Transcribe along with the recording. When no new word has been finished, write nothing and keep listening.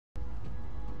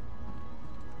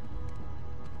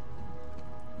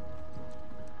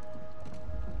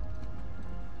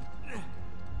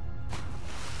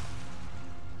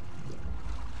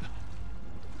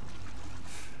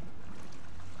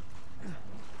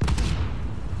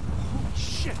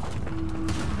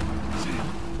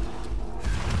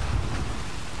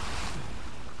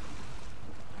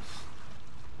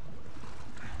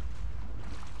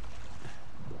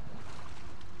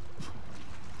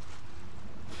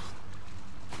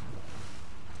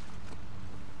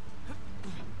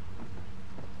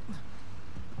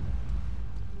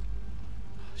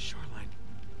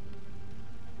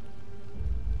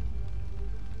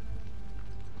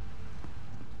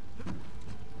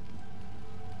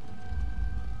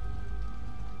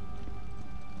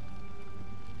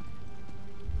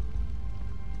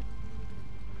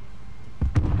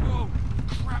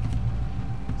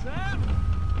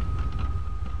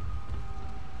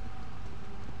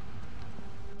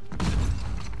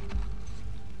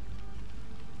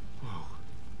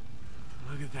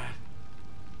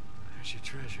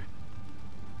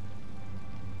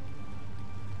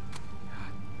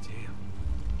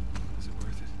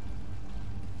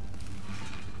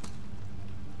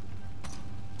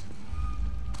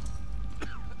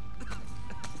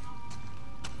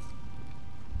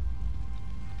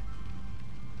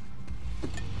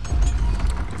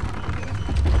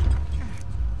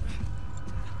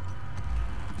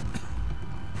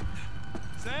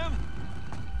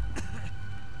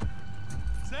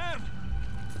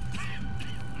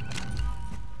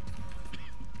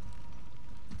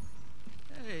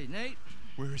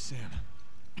Sam?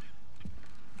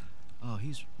 Oh,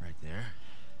 he's right there.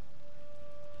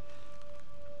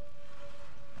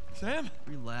 Sam?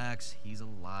 Relax, he's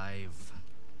alive.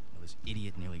 Well, this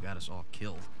idiot nearly got us all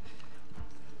killed.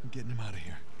 I'm getting him out of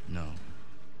here. No,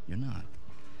 you're not.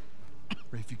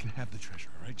 Rafe, you can have the treasure,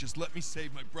 all right? Just let me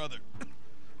save my brother.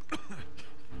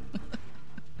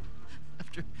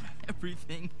 After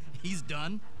everything he's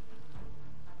done?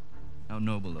 How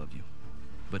noble of you.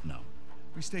 But no.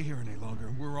 We stay here any longer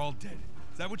and we're all dead.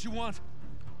 Is that what you want?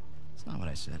 That's not what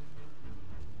I said.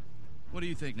 What do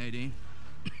you think, Nadine?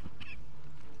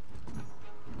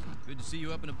 Good to see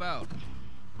you up and about.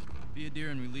 Be a dear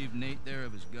and relieve Nate there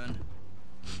of his gun.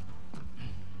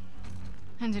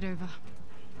 Hand it over.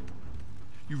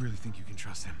 You really think you can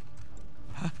trust him?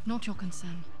 Huh? Not your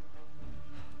concern.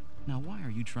 Now, why are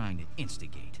you trying to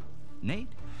instigate? Nate?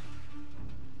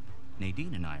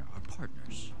 Nadine and I are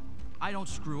partners. I don't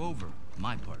screw over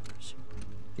my partners.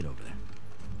 Get over there.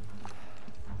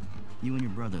 You and your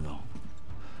brother, though.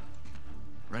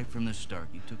 Right from the start,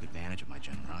 you took advantage of my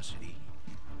generosity.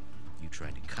 You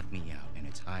tried to cut me out, and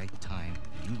it's high time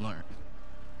you learn.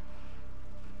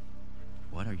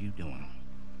 What are you doing?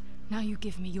 Now you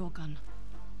give me your gun.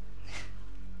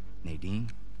 Nadine?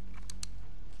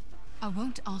 I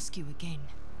won't ask you again.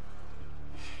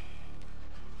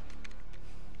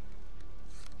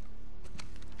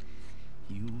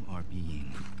 You are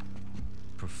being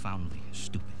profoundly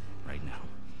stupid right now.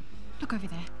 Look over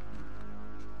there.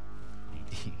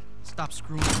 Nadine, stop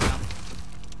screwing around.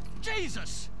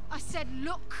 Jesus! I said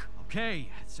look! Okay,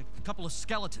 it's a couple of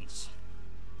skeletons.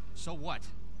 So what?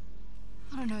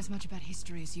 I don't know as much about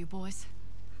history as you boys,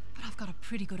 but I've got a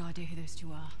pretty good idea who those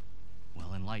two are.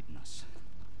 Well, enlighten us.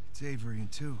 It's Avery and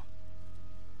two.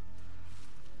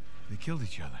 They killed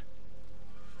each other.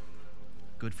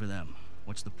 Good for them.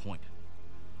 What's the point?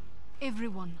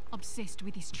 Everyone obsessed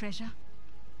with this treasure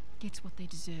gets what they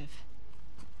deserve.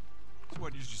 So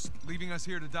what, you're just leaving us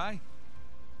here to die?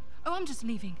 Oh, I'm just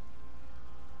leaving.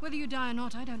 Whether you die or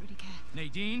not, I don't really care.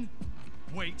 Nadine,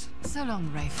 wait. So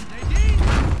long, Rafe. Nadine!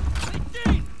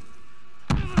 Nadine!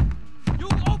 You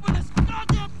open this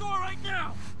goddamn door right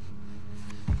now!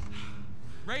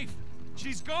 Rafe,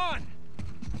 she's gone!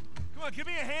 Come on, give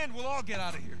me a hand, we'll all get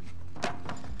out of here.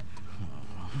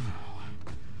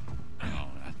 No,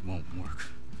 that won't work.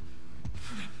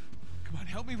 Come on,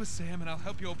 help me with Sam and I'll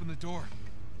help you open the door.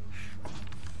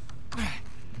 No,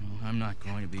 I'm not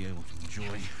going to be able to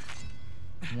enjoy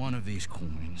one of these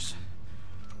coins,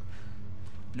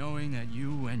 knowing that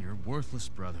you and your worthless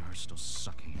brother are still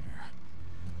sucking air.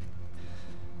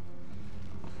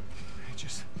 Hey,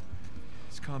 just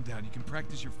calm down. You can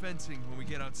practice your fencing when we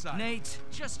get outside. Nate,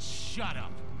 just shut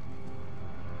up.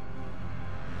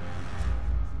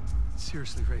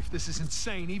 Seriously, Rafe, this is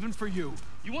insane, even for you.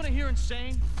 You want to hear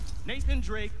insane? Nathan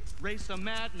Drake raced a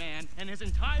madman and his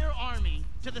entire army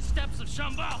to the steps of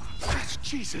Shambhala.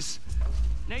 Jesus!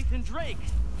 Nathan Drake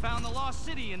found the lost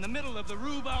city in the middle of the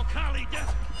Rub al-Khali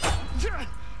desert. God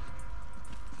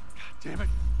damn it.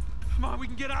 Come on, we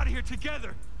can get out of here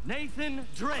together. Nathan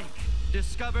Drake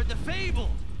discovered the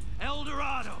fabled El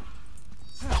Dorado.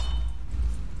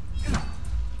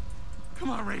 Come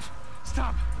on, Rafe.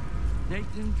 Stop.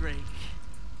 Nathan Drake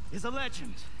is a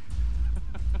legend.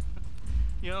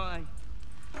 You know, I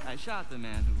shot the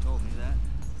man who told me that.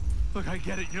 Look, I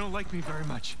get it. You don't like me very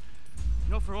much.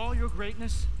 You know, for all your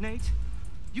greatness, Nate,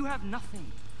 you have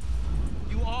nothing.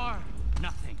 You are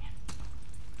nothing.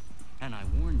 And I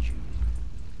warned you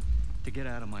to get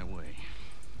out of my way.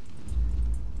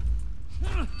 I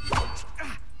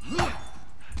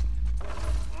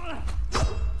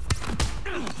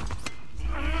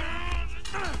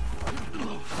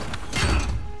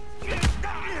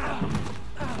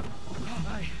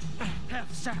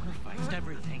have sacrificed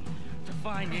everything to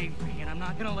find Avery, and I'm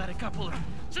not gonna let a couple of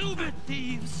two-bit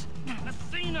thieves, a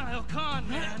senile con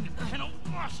man, and a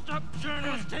washed-up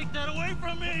journalist take that away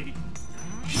from me!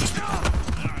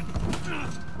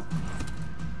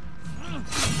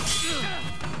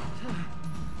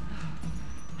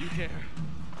 You care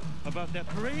about that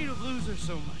parade of losers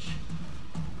so much,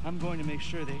 I'm going to make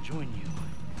sure they join you.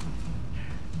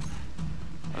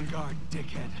 On guard,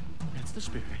 dickhead. That's the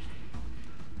spirit.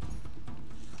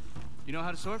 You know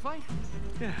how to sword fight?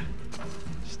 Yeah.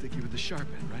 Sticky with the sharp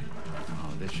end, right?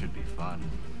 Oh, this should be fun.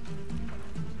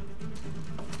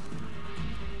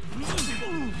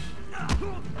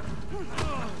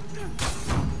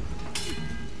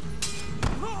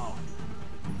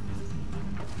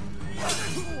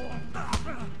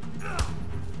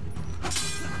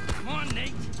 Come on,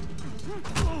 Nate.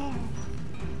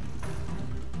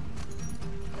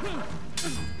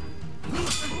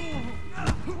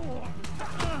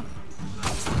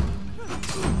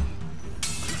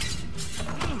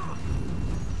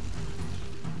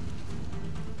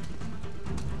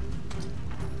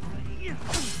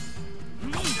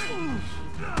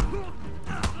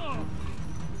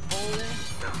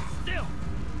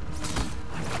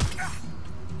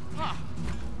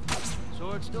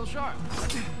 sword's still sharp.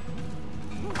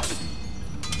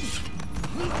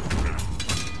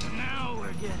 Now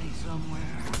we're getting somewhere.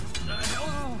 What the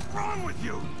hell's wrong with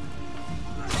you?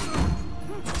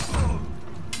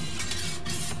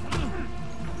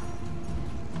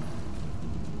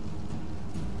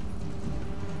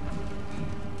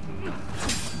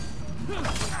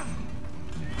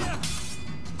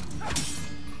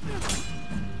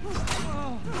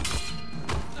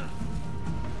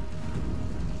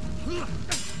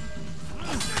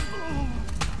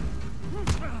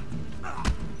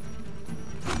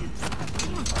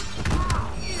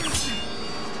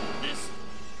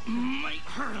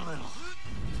 Hurt a little.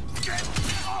 Get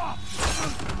off!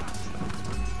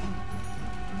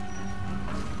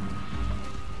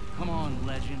 Come on,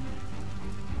 legend.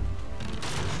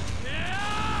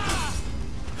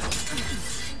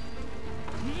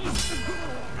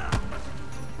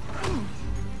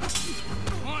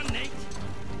 Come on, Nate.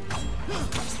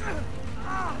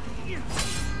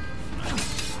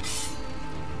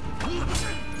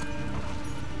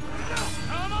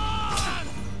 Come on!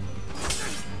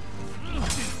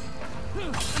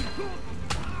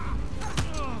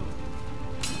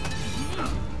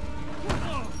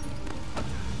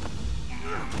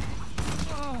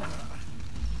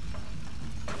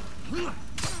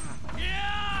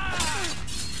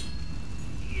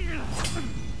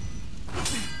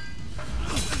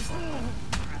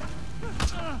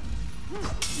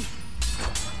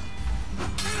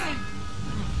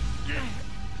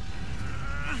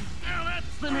 Now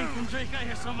that's the Nathan Drake I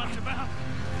hear so much about.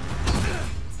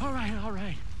 All right, all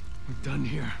right. We're done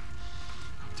here.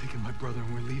 I'm taking my brother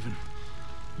and we're leaving.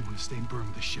 You want to stay in Burma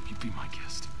with the ship, you be my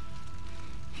guest.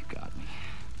 You got me.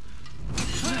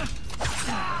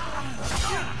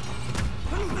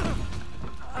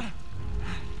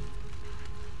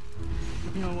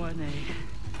 You know what, Nate?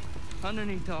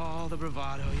 Underneath all the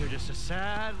bravado, you're just a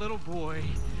sad little boy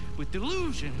with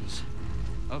delusions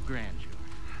of grandeur.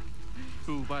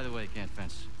 Who, by the way, can't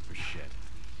fence for shit.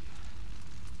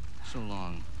 So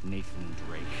long, Nathan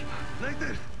Drake.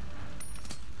 Nathan!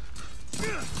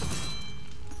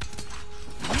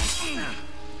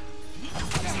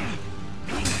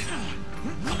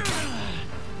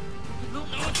 Don't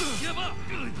give up.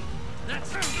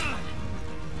 That's good.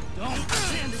 Don't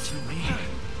hand it to me.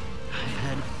 I've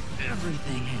had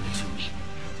everything handed to me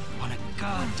on a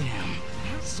goddamn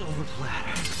silver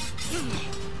platter.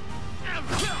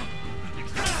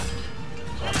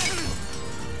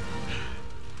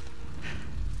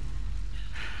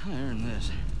 I earned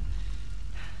this.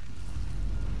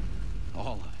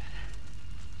 All of it.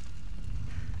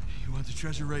 You want the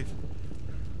treasure, Rafe?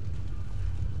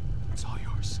 It's all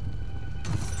yours.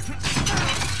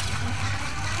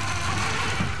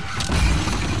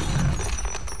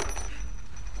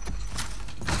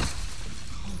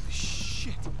 Holy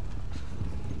shit.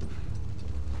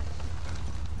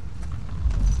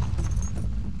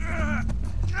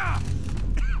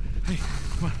 Hey,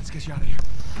 come on, let's get you out of here.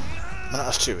 Man, that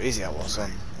was too easy. That was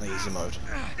on the easy mode.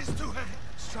 It's too heavy.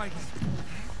 Let's try again.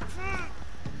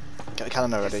 Get the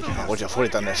cannon ready. I've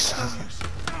already done this.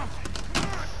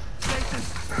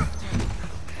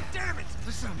 Damn it!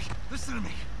 Listen to me. Listen to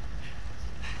me.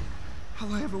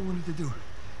 All I ever wanted to do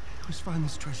was find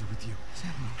this treasure with you.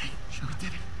 Hey, we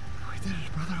did it. We did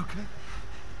it, brother, okay?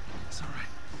 It's all right.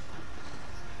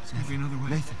 There's gonna be another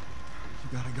way. Nathan, you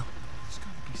gotta go. There's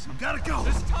gotta be some. Gotta go!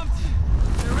 This Tomty!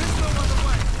 There is no other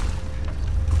way!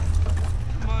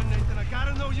 Come on, Nathan, I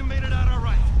gotta know you made it out all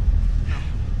right. No.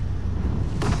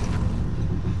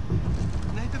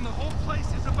 Nathan, the whole place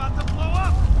is about to blow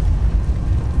up!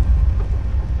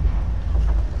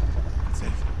 That's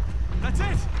it. That's it!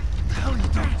 What the hell are you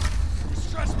doing?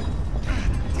 Just trust me. God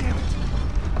damn it.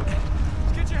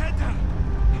 Just get your head down.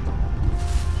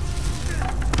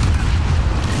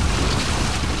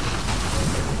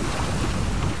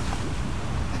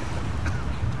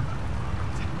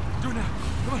 Do it now.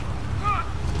 Come on.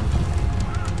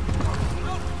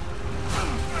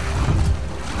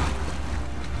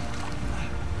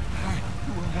 Alright,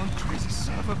 you were one crazy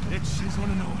son of a bitch. I just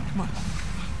want to know it. Come on.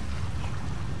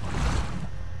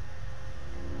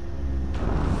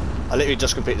 I literally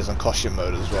just completed this on costume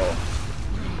mode as well.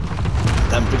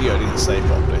 That video didn't save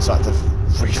properly, so I had to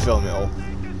refilm it all.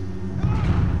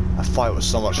 That fight was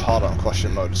so much harder on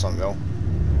costume mode or something.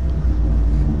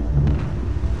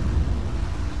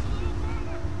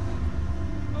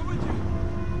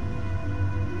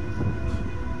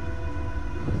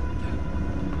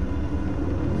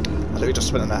 I literally just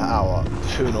spent an hour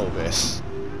doing all this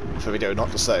for a video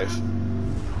not to save.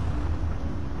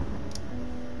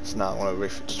 So now I want to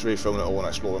just refilm it all in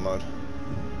Explorer mode.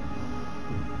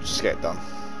 Just get it done.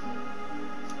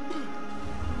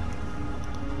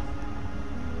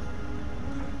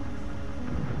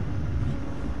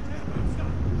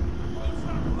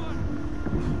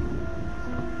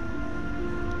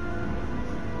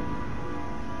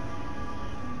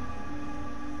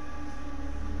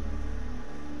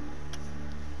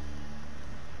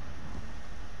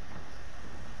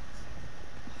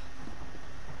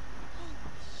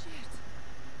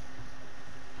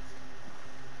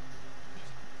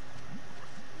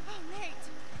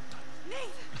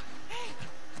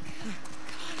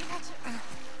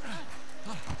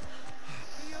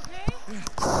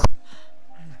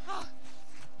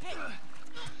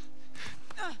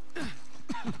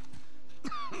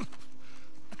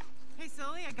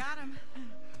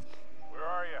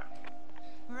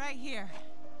 Right here.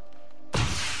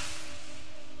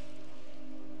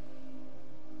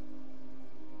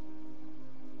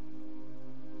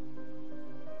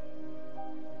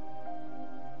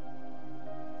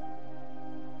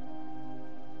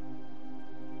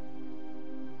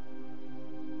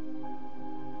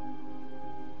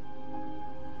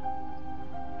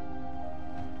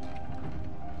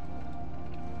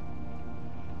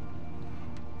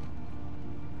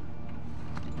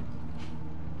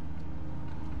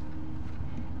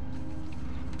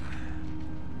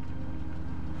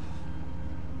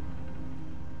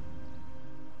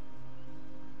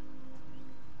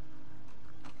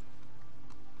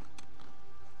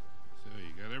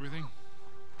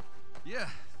 Yeah,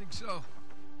 I think so.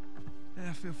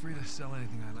 Yeah, feel free to sell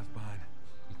anything I left behind.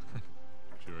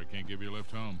 Sure I can't give you a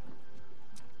lift home?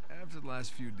 After the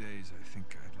last few days, I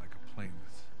think I'd like a plane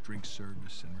with drink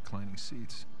service and reclining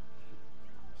seats.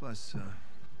 Plus,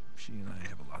 she and I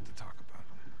have a lot to talk about.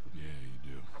 Yeah,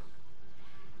 you do.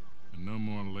 And no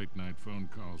more late-night phone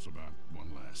calls about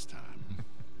one last time.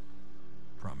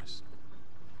 Promise.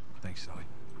 Thanks, Sully.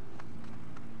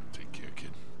 Take care,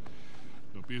 kid.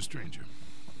 Don't be a stranger.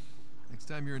 Next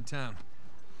time you're in town,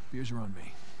 beers are on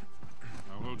me.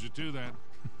 I'll hold you to that.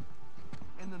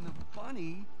 And then the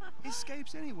bunny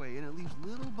escapes anyway, and it leaves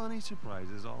little bunny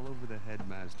surprises all over the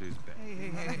headmaster's bed.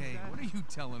 Hey, what are you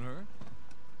telling her?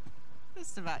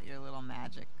 Just about your little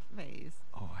magic phase.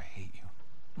 Oh, I hate you.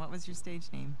 What was your stage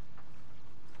name?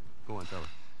 Go on, tell her.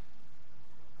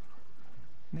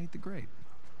 Nate the Great.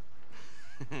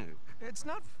 It's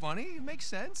not funny. It makes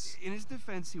sense. In his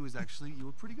defense, you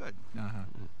were pretty good. Uh-huh.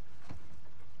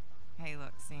 Hey,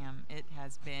 look, Sam, it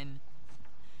has been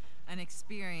an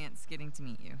experience getting to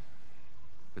meet you.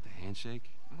 But the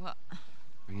handshake? Well,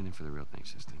 Bring it in for the real thing,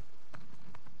 sister.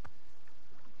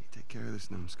 You take care of this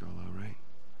numbskull, all right?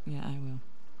 yeah, I will.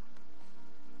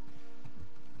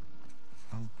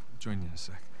 I'll join you in a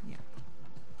sec. Yeah.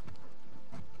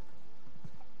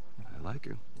 I like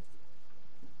her.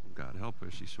 God help her,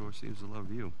 she sure seems to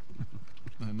love you.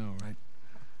 I know, right?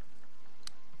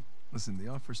 Listen, the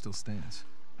offer still stands.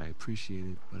 I appreciate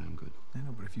it, but I'm good. I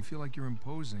know, but if you feel like you're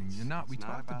imposing, you're not. We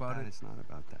talked about it. It's not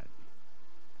about that.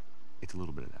 It's a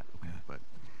little bit of that, okay? Yeah. But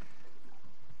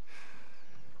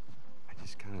I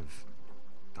just kind of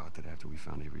thought that after we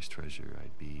found Avery's treasure,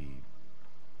 I'd be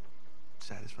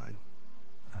satisfied.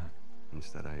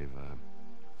 Instead, I've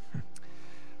kind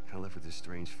of left with this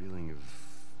strange feeling of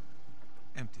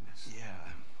Emptiness. yeah.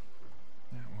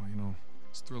 Yeah, well, you know,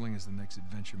 as thrilling as the next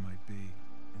adventure might be,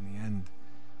 in the end,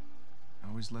 I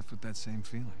always left with that same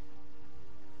feeling.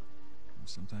 And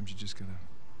sometimes you just gotta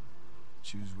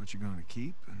choose what you're going to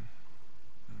keep and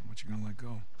what you're gonna let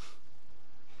go.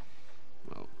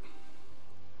 Well,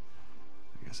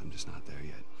 I guess I'm just not there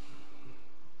yet.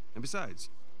 And besides,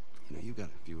 you know, you got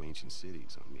a few ancient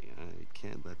cities on me. I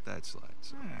can't let that slide.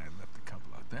 So. I left a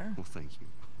couple out there. Well, thank you.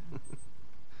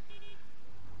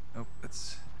 Oh,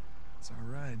 that's our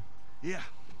ride. Yeah.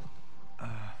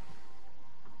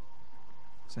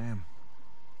 Sam,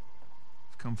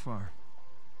 we've come far.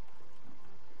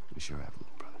 We sure have,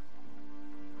 little brother.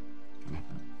 Come here.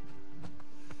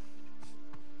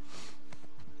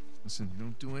 Listen,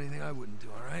 don't do anything I wouldn't do,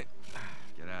 all right?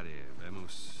 Get out of here,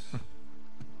 vamos.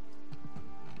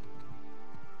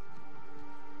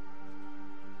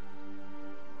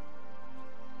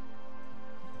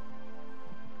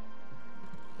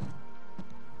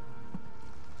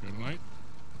 Good night.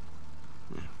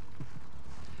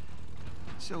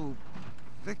 So,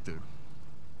 Victor,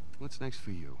 what's next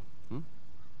for you?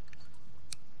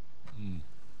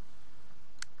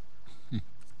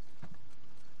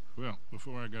 Well,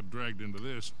 before I got dragged into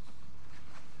this,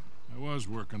 I was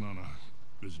working on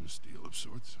a business deal of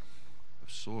sorts. Of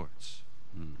sorts.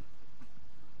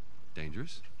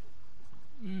 Dangerous?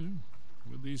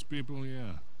 With these people,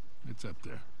 yeah. It's up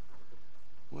there.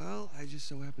 Well, I just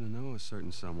so happen to know a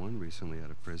certain someone recently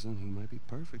out of prison who might be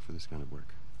perfect for this kind of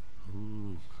work.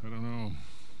 Ooh, I don't know.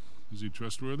 Is he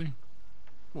trustworthy?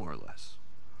 More or less.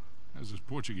 How's his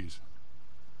Portuguese?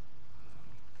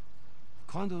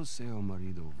 Quando seu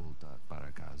marido volta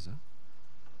para casa?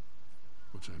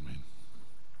 What's that mean?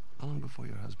 How long before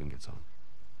your husband gets home?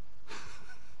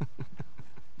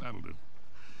 That'll do.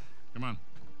 Come on.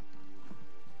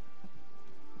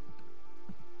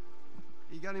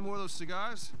 You got any more of those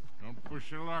cigars? Don't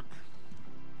push your luck.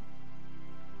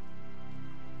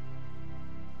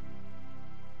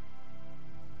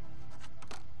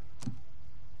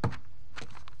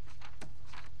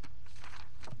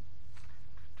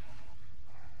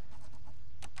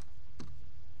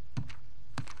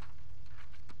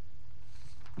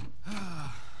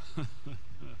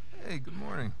 Hey, good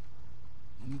morning.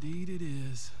 Indeed it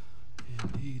is.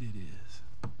 Indeed it is.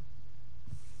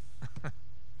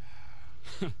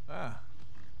 Ah.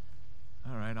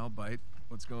 All right, I'll bite.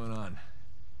 What's going on?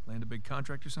 Land a big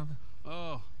contract or something?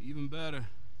 Oh, even better.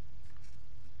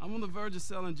 I'm on the verge of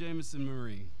selling Jameson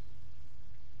Marine.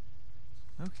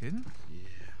 No kidding?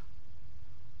 Yeah.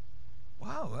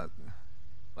 Wow, well,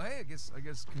 hey, I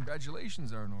guess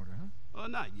congratulations are in order, huh? Well,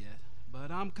 not yet,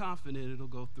 but I'm confident it'll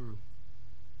go through.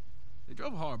 They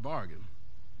drove a hard bargain,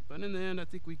 but in the end, I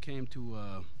think we came to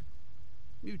a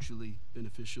mutually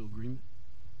beneficial agreement.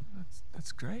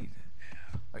 That's great.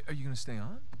 Are you gonna stay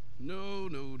on? No.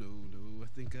 I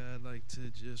think I'd like to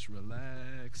just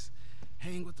relax,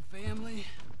 hang with the family,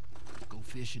 go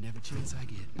fishing every chance I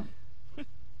get.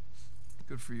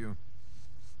 Good for you.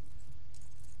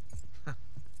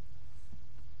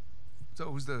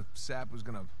 So who's the sap who's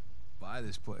gonna buy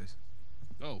this place?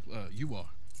 Oh, you are.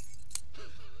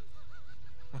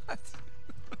 What?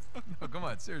 No, come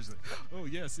on, seriously. Oh,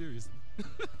 yeah, seriously.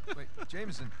 Wait,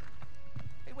 Jameson.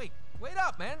 Hey, wait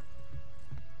up, man.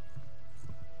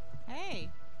 Hey.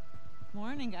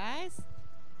 Morning, guys.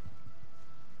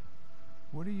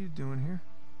 What are you doing here?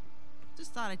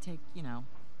 Just thought I'd take,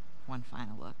 one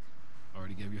final look.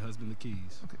 Already gave your husband the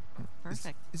keys. Okay.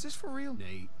 Perfect. Is this for real?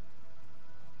 Nate,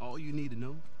 all you need to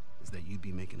know is that you'd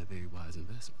be making a very wise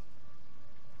investment.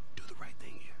 Do the right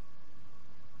thing here.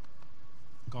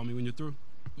 Call me when you're through.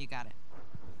 You got it.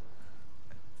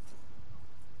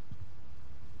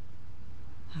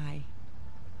 Hi.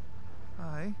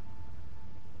 Hi.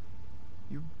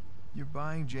 You're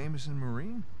buying Jameson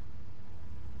Marine?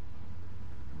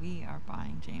 We are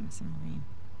buying Jameson Marine.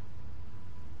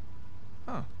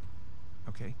 Oh.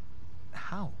 Okay.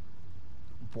 How?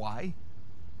 Why?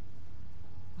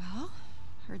 Well,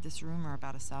 heard this rumor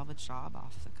about a salvage job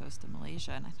off the coast of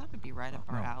Malaysia, and I thought it'd be right up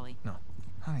our alley. No.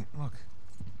 Honey, look.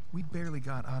 We barely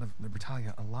got out of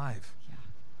Libertalia alive. Yeah.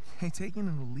 Hey, taking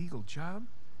an illegal job?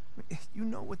 You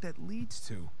know what that leads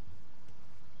to.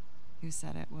 Who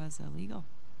said it was illegal?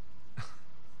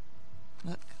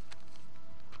 Look.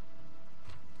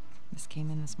 This came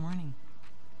in this morning.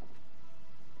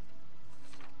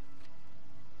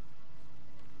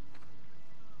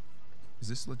 Is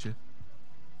this legit?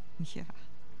 Yeah.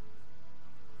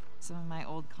 Some of my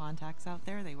old contacts out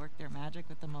there, they worked their magic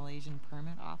with the Malaysian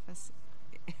permit office.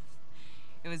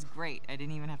 It was great. I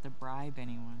didn't even have to bribe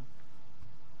anyone.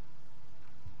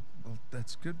 Well,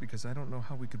 that's good because I don't know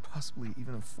how we could possibly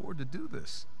even afford to do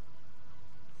this.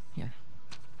 Here.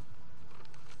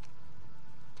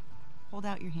 Hold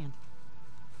out your hand.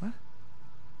 What?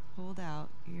 Hold out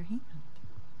your hand.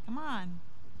 Come on.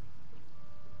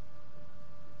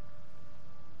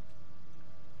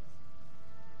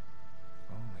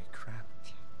 Holy crap.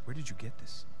 Where did you get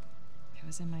this? It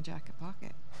was in my jacket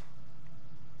pocket.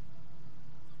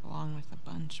 Along with a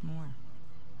bunch more.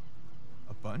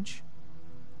 A bunch?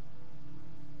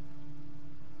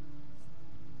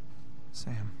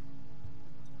 Sam.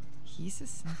 He's a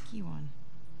sneaky one.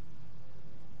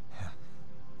 Yeah.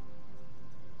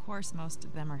 Of course, most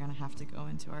of them are gonna have to go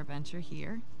into our venture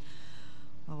here,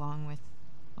 along with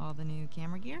all the new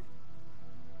camera gear.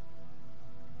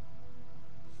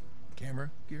 Camera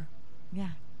gear?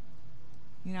 Yeah.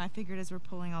 I figured as we're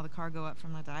pulling all the cargo up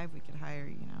from the dive, we could hire,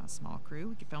 a small crew.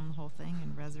 We could film the whole thing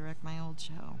and resurrect my old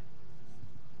show.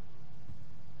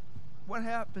 What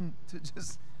happened to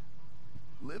just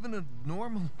living a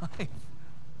normal life?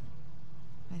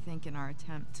 I think in our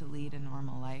attempt to lead a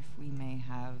normal life, we may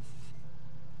have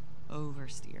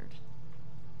oversteered.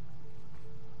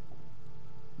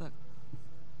 Look,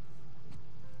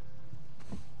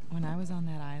 when I was on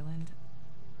that island,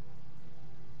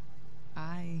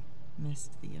 I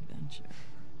missed the adventure.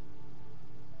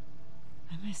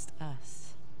 I missed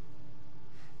us.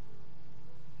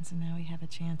 And so now we have a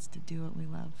chance to do what we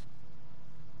love.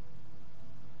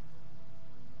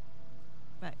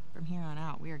 from here on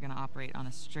out, we are going to operate on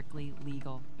a strictly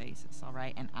legal basis, all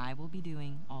right? And I will be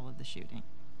doing all of the shooting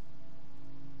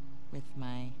with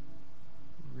my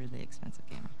really expensive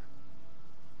camera.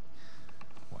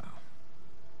 Wow.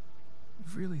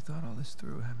 You've really thought all this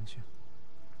through, haven't you?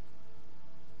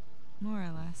 More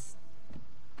or less.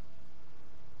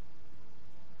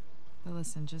 But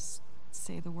listen, just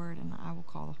say the word and I will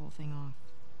call the whole thing off.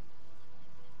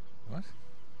 What?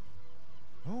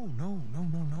 Oh, no.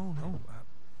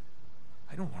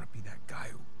 I don't want to be that guy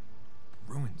who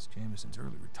ruins Jameson's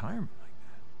early retirement like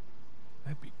that.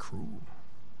 That'd be cruel.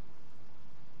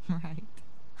 Right.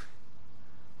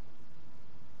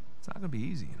 It's not gonna be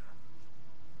easy, you know.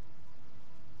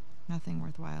 Nothing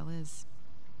worthwhile is.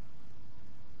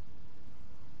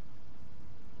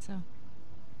 So,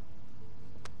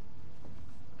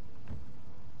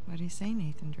 what do you say,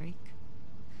 Nathan Drake?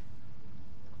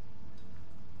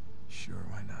 Sure,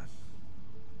 why not?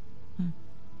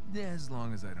 Yeah, as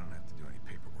long as I don't have to do any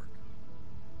paperwork.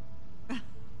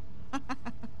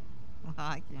 Well,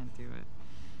 I can't do it.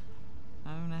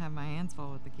 I'm gonna have my hands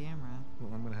full with the camera.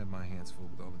 Well, I'm gonna have my hands full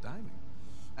with all the diving.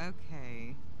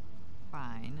 Okay,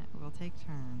 fine. We'll take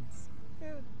turns.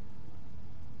 Yeah.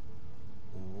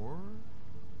 Or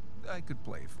I could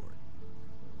play for it.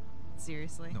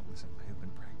 Seriously? No, listen, I have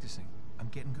been practicing. I'm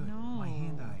getting good. No. My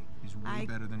hand-eye is way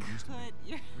better than it used to be.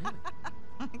 Really?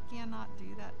 I cannot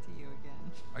do that to you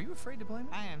again. Are you afraid to play me?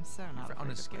 I am so not afraid On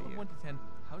a to scale play of you. 1 to 10,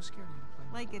 how scared are you to play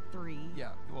me? Like a 3.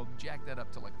 Yeah, well, jack that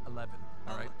up to like 11,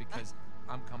 all right? Because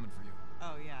I'm coming for you.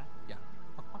 Oh, yeah. Yeah.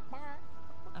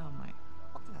 Oh, my.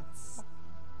 That's...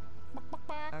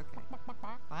 Okay.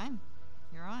 Fine.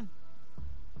 You're on.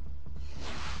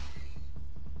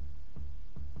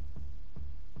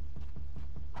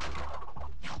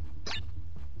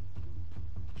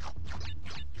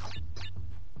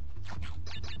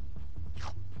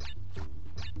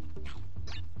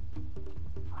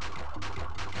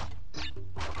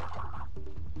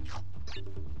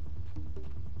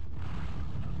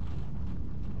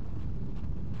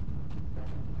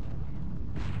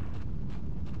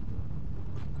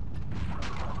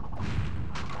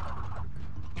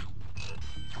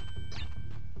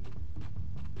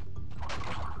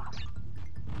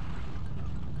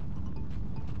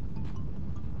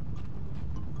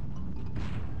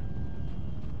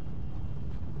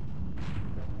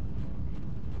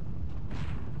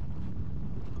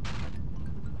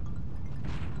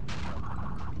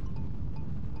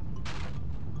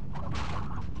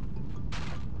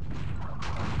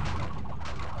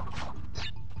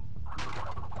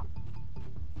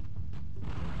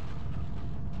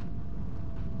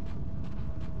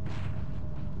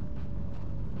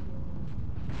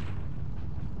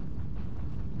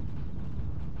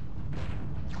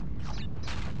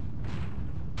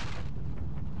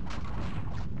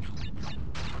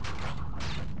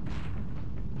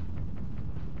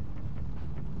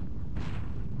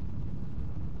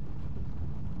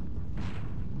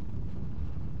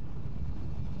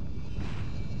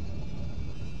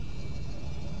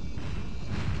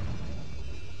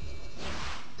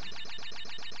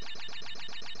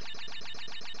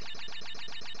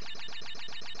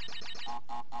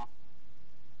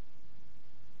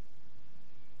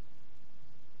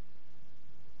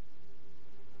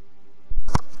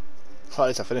 Well,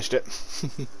 at least I finished it.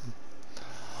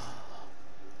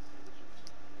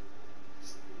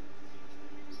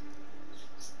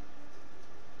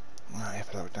 Alright,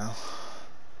 have a look now.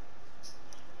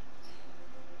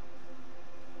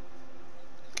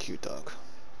 Cute dog.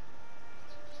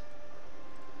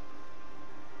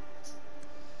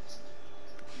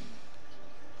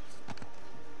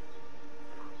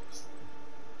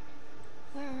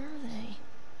 Where are they?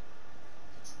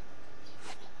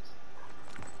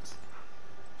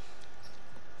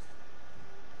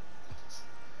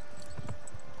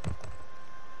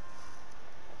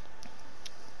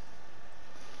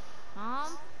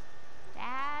 Mom?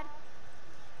 Dad?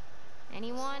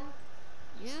 Anyone?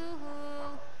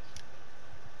 Yoo-hoo!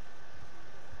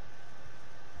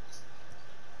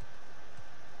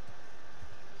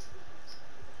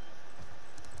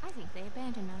 I think they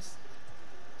abandoned us.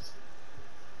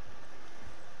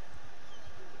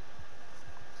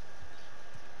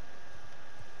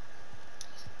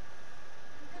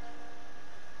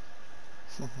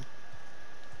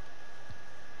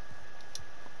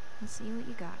 Let's see what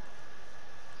you got.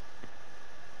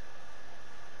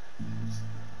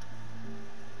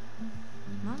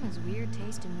 Mom has weird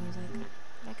taste in music.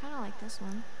 I kind of like this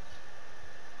one.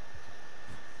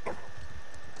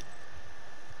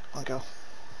 On go.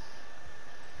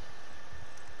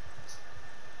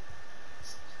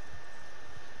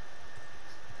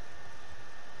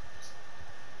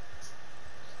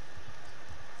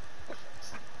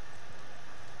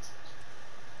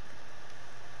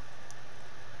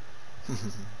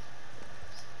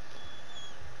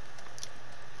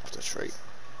 Off the tree.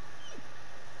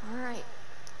 Alright.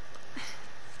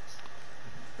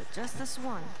 But just this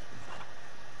one.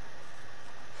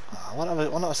 Why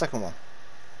not a second one?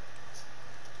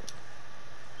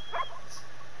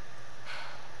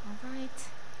 Alright.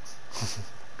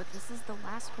 But this is the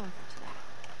last one for today.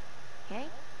 Okay?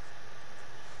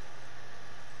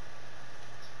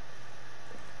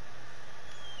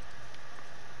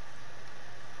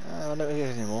 I don't hear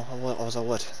it anymore. I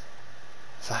would.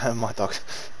 If I had my dog.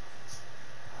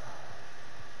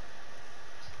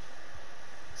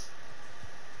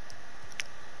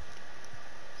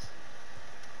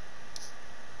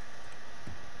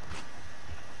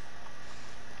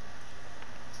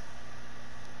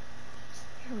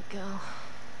 Here we go.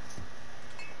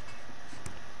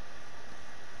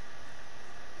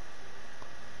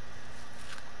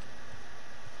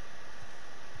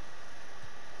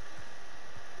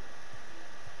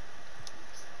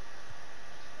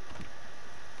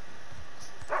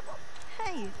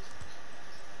 Hey!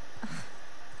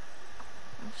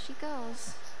 Off she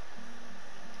goes.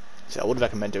 See, I would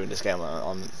recommend doing this game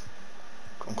on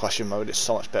question mode. It's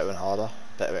so much better and harder,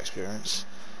 better experience.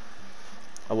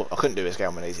 I couldn't do this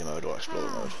game on easy mode or explorer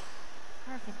mode.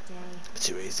 Perfect day. It's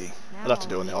too easy. Now I'd have to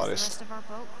do it all on we the need is hardest. the rest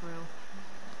of our boat crew.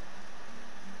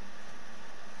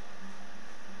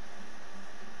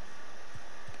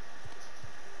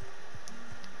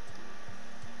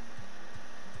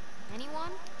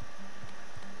 Anyone?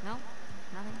 No?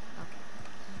 Nothing? Okay.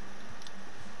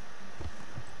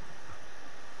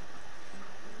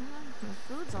 Well, the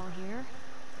food's all here.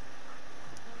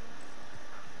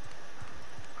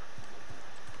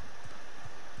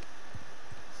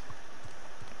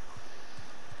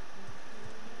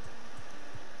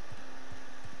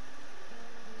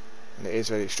 And it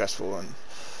is really stressful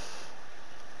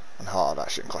and hard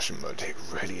actually in question mode. It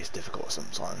really is difficult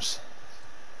sometimes.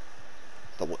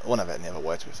 But one of it never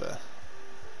worked with her.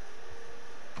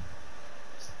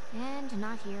 And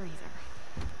not here either.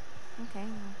 Okay,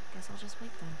 well, guess I'll just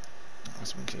wait then.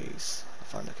 There's some keys. I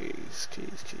found the keys.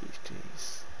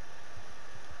 Keys.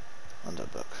 Under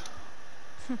book.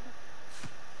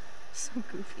 So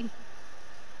goofy.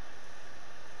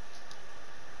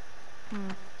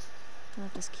 He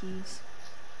left his keys.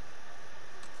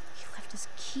 He left his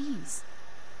keys.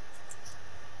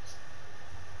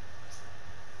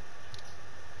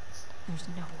 There's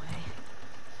no way.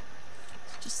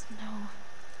 There's just no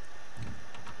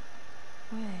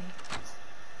way.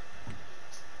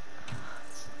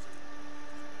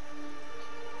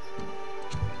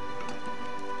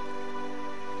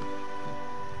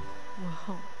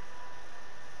 Whoa.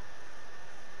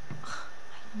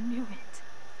 I knew it.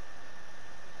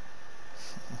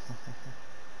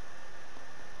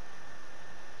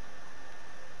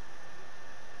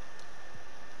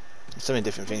 There's so many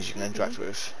different things you can interact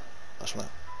with. I just kind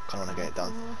of want to get it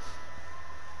done.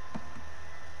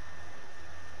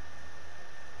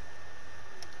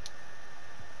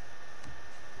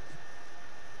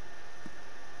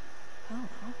 Hello.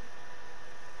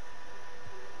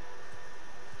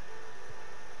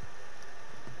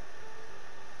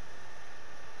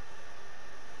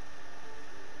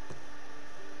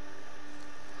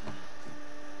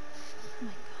 Oh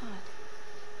my God.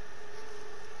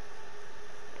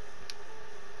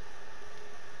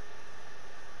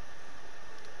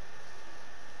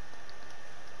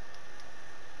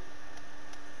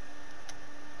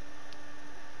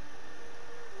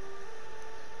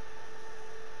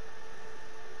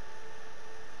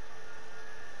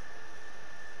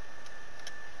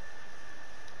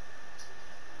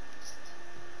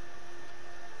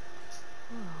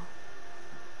 Whoa.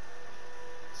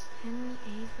 Henry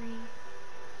Avery.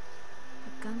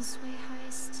 The Gunsway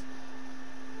heist.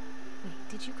 Wait,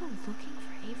 did you go looking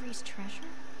for Avery's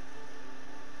treasure?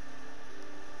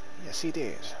 Yes, he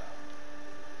did.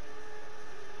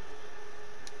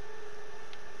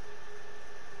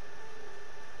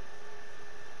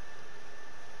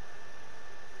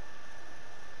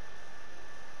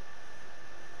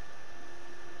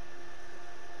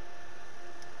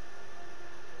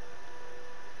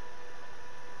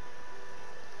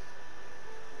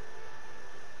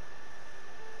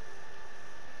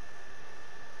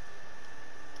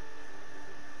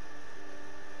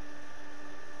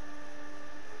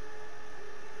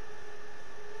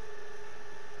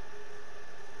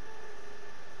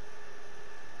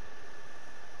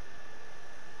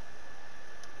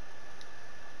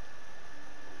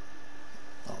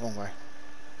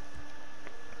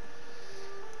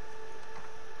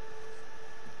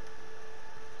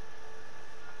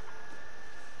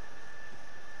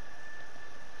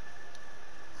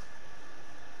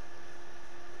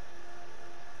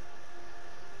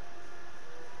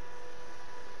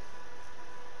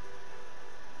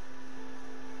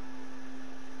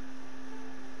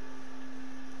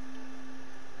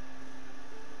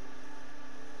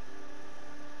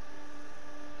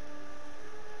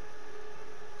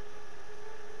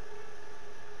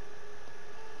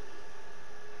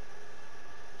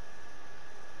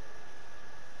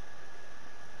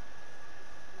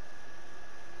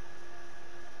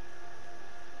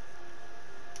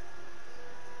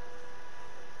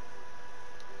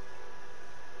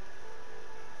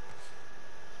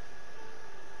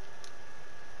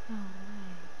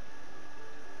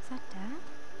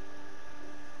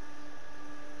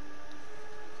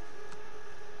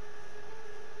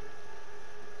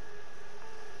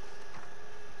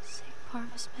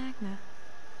 Parvis Magna.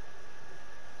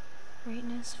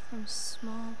 Greatness from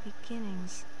small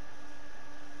beginnings.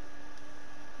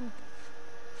 Wait,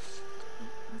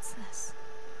 what's this?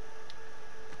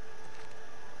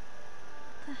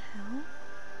 What the hell?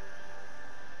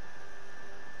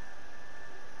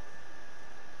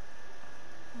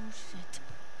 Oh shit.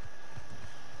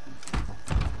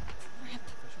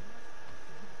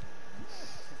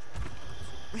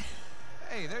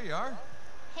 Hey, there you are.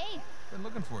 Hey. Been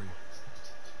looking for you.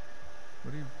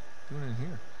 What are you doing in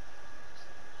here?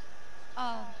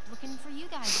 Looking for you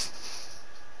guys.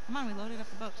 Come on, we loaded up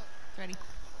the boat. It's ready.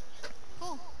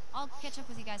 Cool. I'll catch up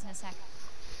with you guys in a sec.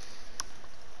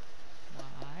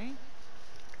 Why?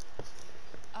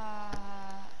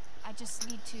 I just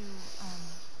need to,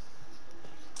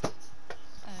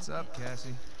 What's up,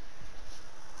 Cassie?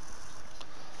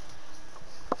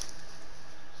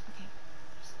 Okay.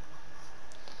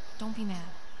 Don't be mad.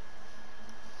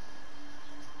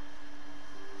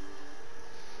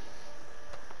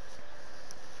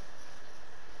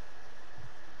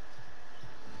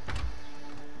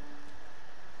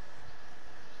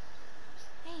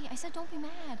 Hey, I said don't be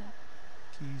mad.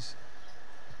 Keys.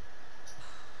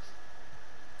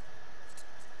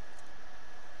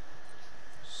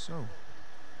 So,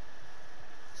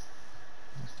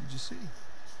 what did you see?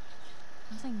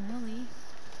 Nothing really.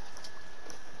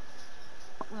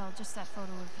 Well, just that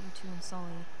photo of you two and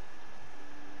Sully.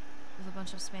 With a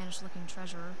bunch of Spanish-looking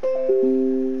treasure.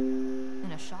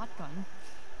 And a shotgun.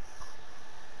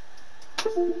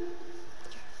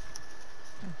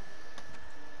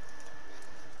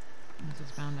 This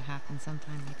is bound to happen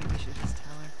sometime. Maybe we should just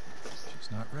tell her.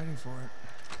 She's not ready for it.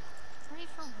 Ready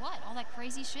for what? All that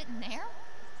crazy shit in there?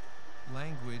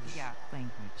 Language. Yeah,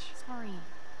 language. Sorry.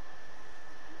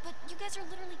 But you guys are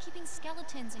literally keeping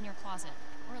skeletons in your closet.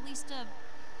 Or at least a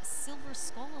silver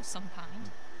skull of some kind.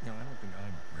 No, I don't think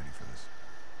I'm ready for this.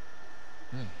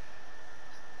 Yeah.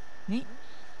 Neat.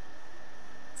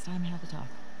 It's time to have a talk.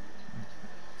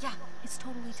 Yeah, it's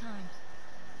totally time.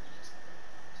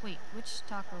 Wait, which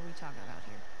talk are we talking about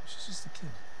here? She's just a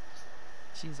kid.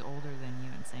 She's older than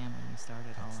you and Sam when we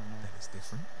started all in That is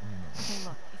different. You know. Okay,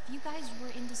 look, if you guys were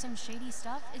into some shady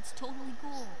stuff, it's totally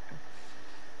cool.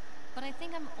 But I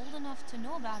think I'm old enough to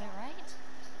know about it, right?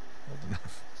 Old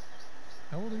enough.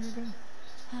 How old are you again?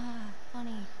 Ah,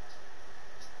 funny.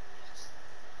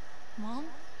 Mom?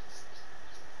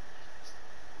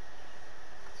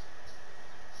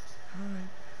 All right.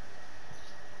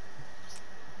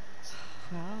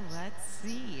 Well, let's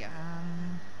see.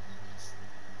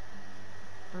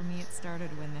 For me, it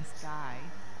started when this guy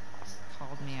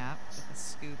called me up with a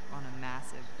scoop on a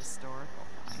massive historical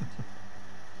find.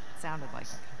 It sounded like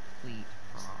a complete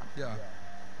fraud. Yeah.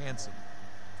 Handsome.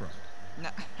 Fraud. No,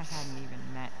 I hadn't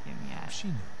even met him yet. She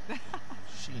knew.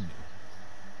 She knew.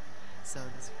 So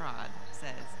this fraud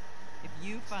says, if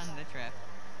you fund the trip,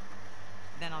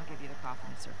 then I'll give you the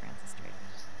coffin of Sir Francis Drake.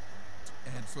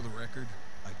 And for the record,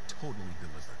 I totally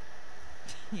delivered.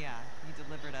 Yeah, you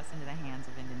delivered us into the hands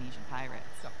of Indonesian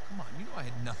pirates. Oh, come on, you know I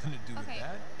had nothing to do with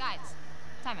that. Guys,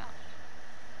 time out.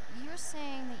 You're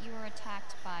saying that you were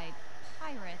attacked by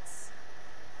pirates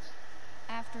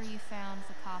after you found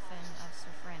the coffin of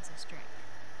Sir Francis Drake.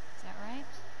 Is that right?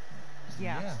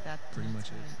 Yeah, that's pretty much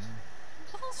it.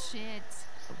 Yeah. Bullshit.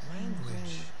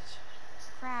 Language.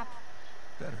 Crap.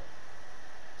 Better.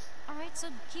 Alright, so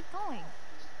keep going.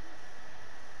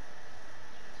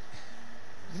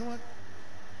 You know what?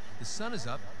 The sun is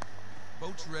up.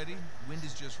 Boat's ready. Wind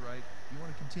is just right. You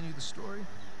want to continue the story?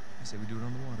 I say we do it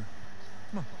on the water.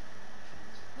 Come on.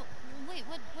 Well, wait,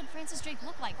 what Francis Drake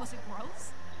look like? Was it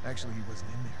gross? Actually, he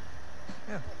wasn't in there.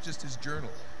 Yeah, just his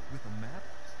journal with a map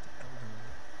to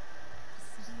Eldorado.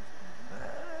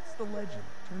 That's the legend.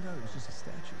 Turned out it was just a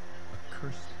statue. A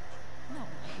cursed statue. No,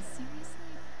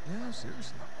 seriously? Yeah,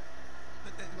 seriously.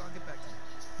 I'll get back to you.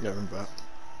 Yeah, I remember that.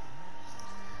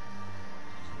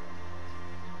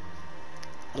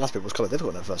 The last bit was kind of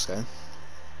difficult in the first game.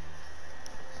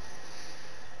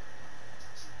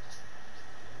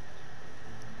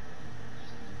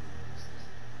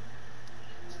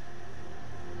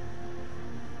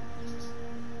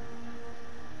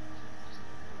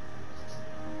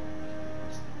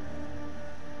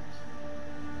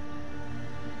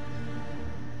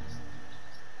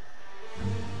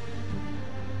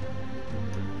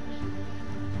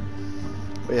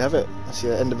 There you have it. That's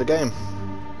the end of the game.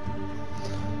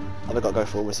 I've got to go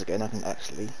forwards again. I can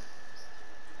actually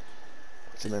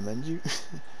to the menu.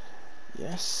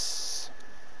 Yes.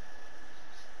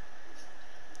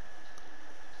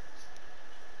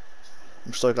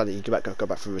 I'm so glad that you go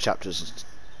back through the chapters.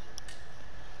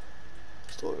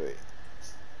 Story.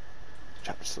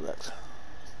 Chapter select.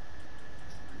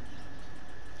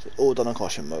 So all done on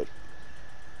caution mode.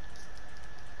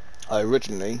 I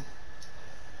originally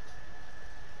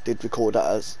did record that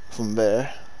as from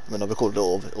there. I mean, I recorded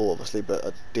all of it, all obviously, but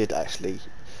I did actually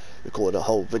record a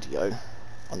whole video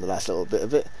on the last little bit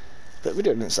of it. But the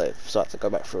video didn't save, so I had to go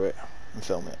back through it and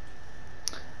film it.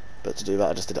 But to do that,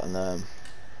 I just did it on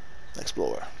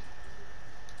Explorer.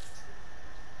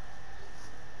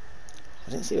 I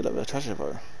didn't see a little treasure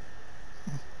though.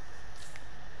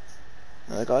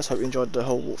 Guys, hope you enjoyed the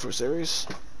whole walkthrough series.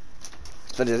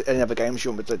 If there's any other games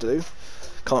you want me to do,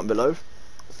 comment below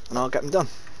and I'll get them done.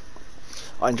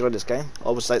 I enjoyed this game. I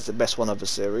would say it's the best one of the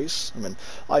series. I mean,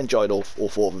 I enjoyed all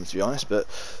 4 of them to be honest, but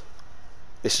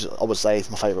this is, I would say,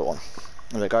 my favourite one.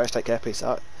 Anyway guys, take care, peace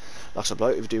out. Like I said,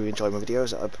 if you do enjoy my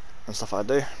videos and stuff I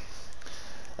do,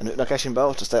 and hit the notification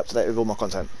bell to stay up to date with all my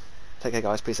content. Take care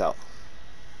guys, peace out.